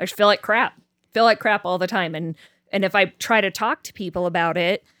 I just feel like crap. Feel like crap all the time. And if I try to talk to people about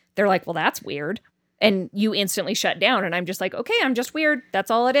it, they're like, well, that's weird. And you instantly shut down. And I'm just like, okay, I'm just weird.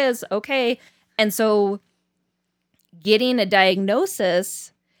 That's all it is. Okay. And so getting a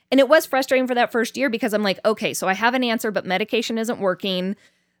diagnosis, and it was frustrating for that first year because I'm like, okay, so I have an answer, but medication isn't working.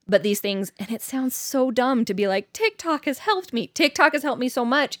 But these things, and it sounds so dumb to be like, TikTok has helped me. TikTok has helped me so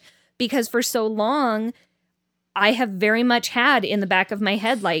much because for so long, I have very much had in the back of my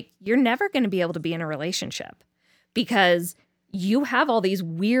head, like, you're never going to be able to be in a relationship because you have all these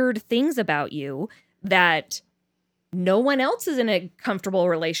weird things about you that no one else is in a comfortable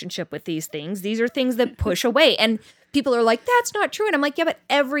relationship with these things. These are things that push away. And people are like, that's not true. And I'm like, yeah, but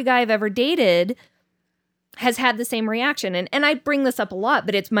every guy I've ever dated has had the same reaction. And I bring this up a lot,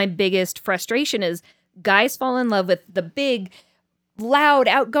 but it's my biggest frustration is guys fall in love with the big, loud,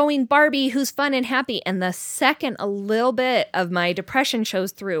 outgoing Barbie who's fun and happy. And the second a little bit of my depression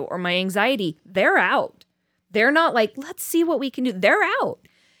shows through or my anxiety, they're out. They're not like, let's see what we can do. They're out.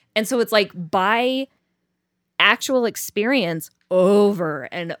 And so it's like by actual experience over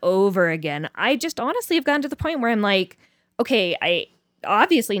and over again, I just honestly have gotten to the point where I'm like, okay, I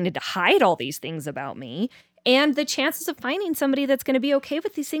obviously need to hide all these things about me. And the chances of finding somebody that's going to be okay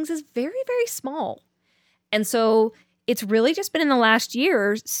with these things is very, very small. And so it's really just been in the last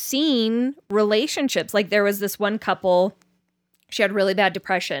year seeing relationships. Like there was this one couple, she had really bad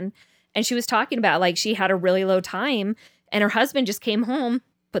depression, and she was talking about like she had a really low time, and her husband just came home,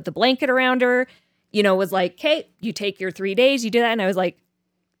 put the blanket around her, was like, "Hey, you take your 3 days, you do that." And I was like,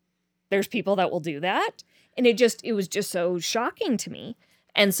 there's people that will do that. And it was just so shocking to me.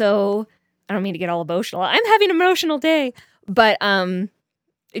 And so I don't mean to get all emotional. I'm having an emotional day, but having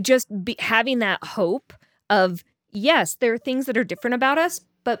that hope of, yes, there are things that are different about us,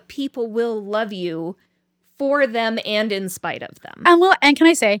 but people will love you for them and in spite of them. And can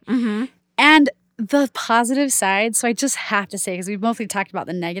I say, and the positive side, so I just have to say, because we've mostly talked about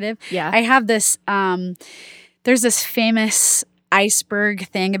the negative. Yeah. I have this, there's this famous iceberg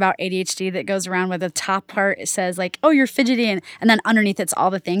thing about ADHD that goes around where the top part it says like, oh, you're fidgety, and then underneath it's all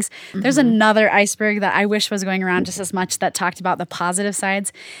the things. There's another iceberg that I wish was going around just as much that talked about the positive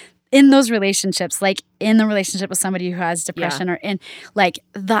sides in those relationships, like in the relationship with somebody who has depression or in like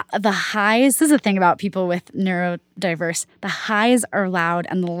the highs. This is the thing about people with neurodiverse. The highs are loud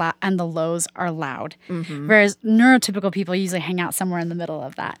and the lows are loud. Whereas neurotypical people usually hang out somewhere in the middle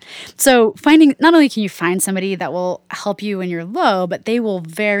of that. So not only can you find somebody that will help you when you're low, but they will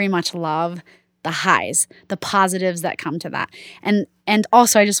very much love the highs, the positives that come to that. And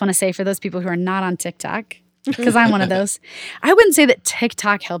also I just want to say for those people who are not on TikTok, because I'm one of those, I wouldn't say that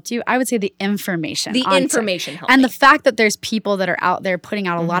TikTok helped you. I would say the information. The information helped. And the fact that there's people that are out there putting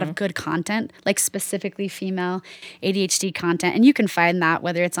out a lot of good content, like specifically female ADHD content. And you can find that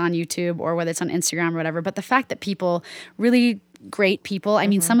whether it's on YouTube or whether it's on Instagram or whatever. But the fact that people, really great people, I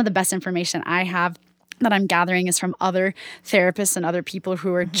mean, some of the best information I have that I'm gathering is from other therapists and other people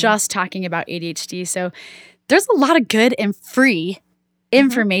who are just talking about ADHD. So there's a lot of good and free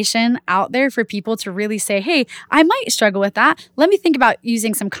information out there for people to really say, hey, I might struggle with that. Let me think about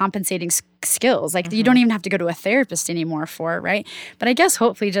using some compensating skills. Like you don't even have to go to a therapist anymore for it, right? But I guess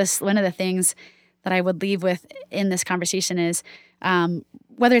hopefully just one of the things that I would leave with in this conversation is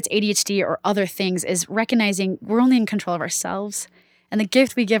whether it's ADHD or other things is recognizing we're only in control of ourselves. And the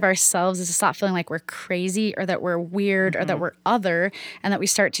gift we give ourselves is to stop feeling like we're crazy or that we're weird or that we're other, and that we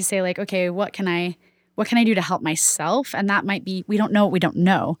start to say like, okay, what can I do to help myself? And that might be, we don't know what we don't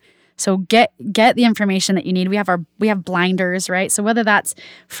know. So get the information that you need. We have blinders, right? So whether that's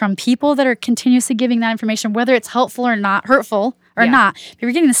from people that are continuously giving that information, whether it's helpful or not, hurtful or not, if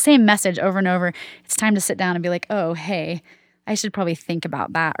you're getting the same message over and over, it's time to sit down and be like, oh, hey, I should probably think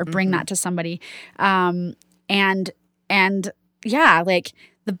about that or bring that to somebody. And yeah, like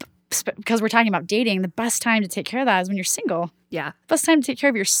because we're talking about dating, the best time to take care of that is when you're single. Yeah. Best time to take care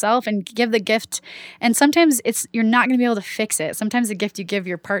of yourself and give the gift. And sometimes you're not going to be able to fix it. Sometimes the gift you give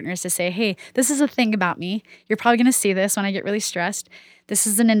your partner is to say, hey, this is a thing about me. You're probably going to see this when I get really stressed. This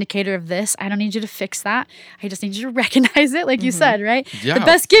is an indicator of this. I don't need you to fix that. I just need you to recognize it, like you said, right? Yeah. The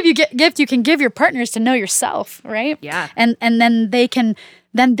best gift you can give your partner is to know yourself, right? Yeah. And then they can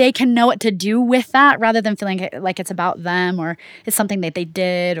know what to do with that rather than feeling like it's about them or it's something that they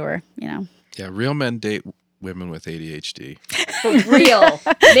did or, Yeah, real men date women with ADHD. For real.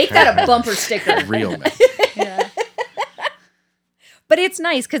 Make that a bumper sticker. Real men. Yeah. But it's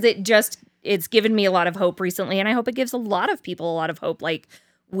nice because it's given me a lot of hope recently, and I hope it gives a lot of people a lot of hope. Like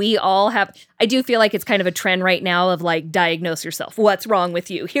we all have, I do feel like it's kind of a trend right now of like, diagnose yourself. What's wrong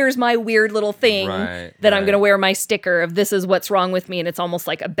with you? Here's my weird little thing that I'm going to wear my sticker of this is what's wrong with me. And it's almost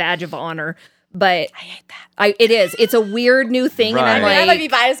like a badge of honor. But I hate that. It is. It's a weird new thing. Right. And I'm like, I might be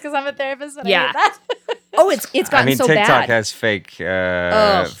biased because I'm a therapist, but I hate that. Oh, it's gotten so TikTok bad. has fake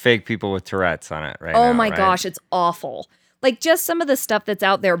people with Tourette's on it right now. Oh my right? gosh, it's awful. Like just some of the stuff that's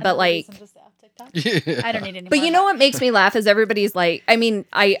out there, but like, I don't need any more. but you know what makes me laugh is everybody's like, I mean,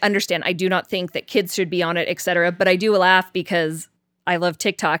 I understand. I do not think that kids should be on it, etc. But I do laugh because I love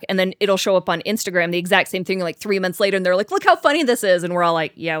TikTok, and then it'll show up on Instagram, the exact same thing, like 3 months later, and they're like, "Look how funny this is," and we're all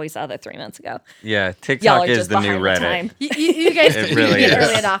like, "Yeah, we saw that 3 months ago." Yeah, Y'all TikTok are is just the new behind the Reddit. time. You guys It really be an is.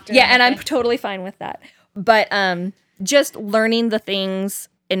 early adopter. Yeah, and I'm totally fine with that. But just learning the things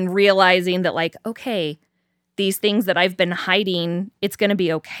and realizing that, like, okay, these things that I've been hiding, it's going to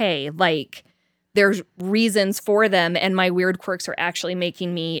be okay. Like, there's reasons for them, and my weird quirks are actually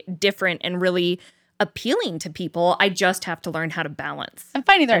making me different and really appealing to people. I just have to learn how to balance. I'm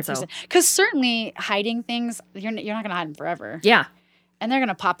finding the right And so- person. Because certainly hiding things, you're not going to hide them forever. Yeah. And they're going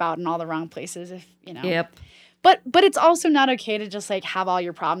to pop out in all the wrong places if. Yep. But it's also not okay to just like have all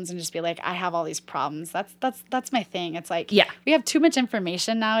your problems and just be like, I have all these problems. That's my thing. It's like, Yeah. we have too much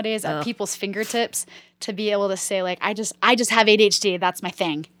information nowadays at people's fingertips to be able to say like, I just have ADHD. That's my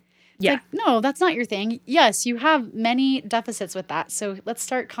thing. It's Yeah. like, no, that's not your thing. Yes, you have many deficits with that. So let's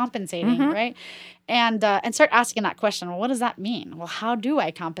start compensating, right? And start asking that question. Well, what does that mean? Well, how do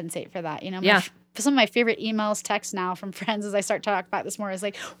I compensate for that? You know, Yeah. Some of my favorite emails, texts now from friends as I start talking about this more is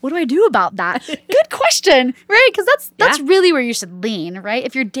like, what do I do about that? Good question, right? Because that's really where you should lean, right?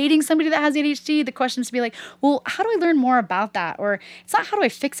 If you're dating somebody that has ADHD, the question is to be like, well, how do I learn more about that? Or it's not how do I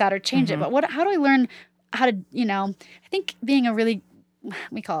fix that or change it, but how do I learn how to, you know, I think being a really,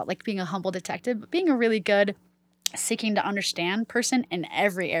 we call it like being a humble detective, but being a really good seeking to understand person in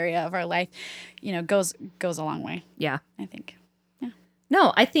every area of our life, you know, goes a long way, Yeah. I think.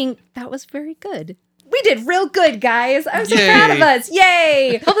 No, I think that was very good. We did real good, guys. I'm so Yay. proud of us.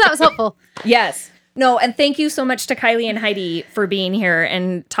 Yay. Hope that was helpful. Yes. No, and thank you so much to Kylie and Heidi for being here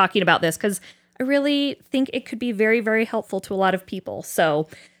and talking about this, because I really think it could be very, very helpful to a lot of people. So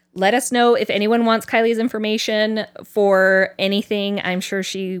let us know if anyone wants Kylie's information for anything. I'm sure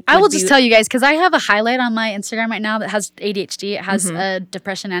I will just tell you guys, because I have a highlight on my Instagram right now that has ADHD. It has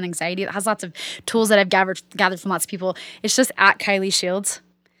depression and anxiety. It has lots of tools that I've gathered from lots of people. It's just at Kylie Shields.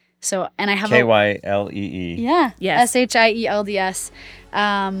 So, and I have KYLEE. Yeah. Yes. SHIELDS.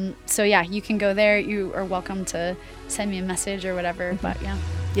 So yeah, you can go there. You are welcome to send me a message or whatever. But yeah.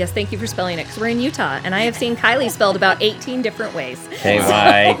 Yes, thank you for spelling it, because we're in Utah, and I have seen Kylie spelled about 18 different ways.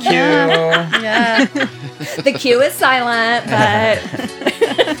 KYQ. Yeah. The Q is silent, but...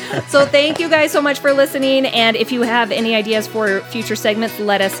 So thank you guys so much for listening, and if you have any ideas for future segments,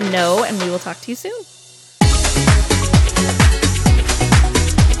 let us know, and we will talk to you soon.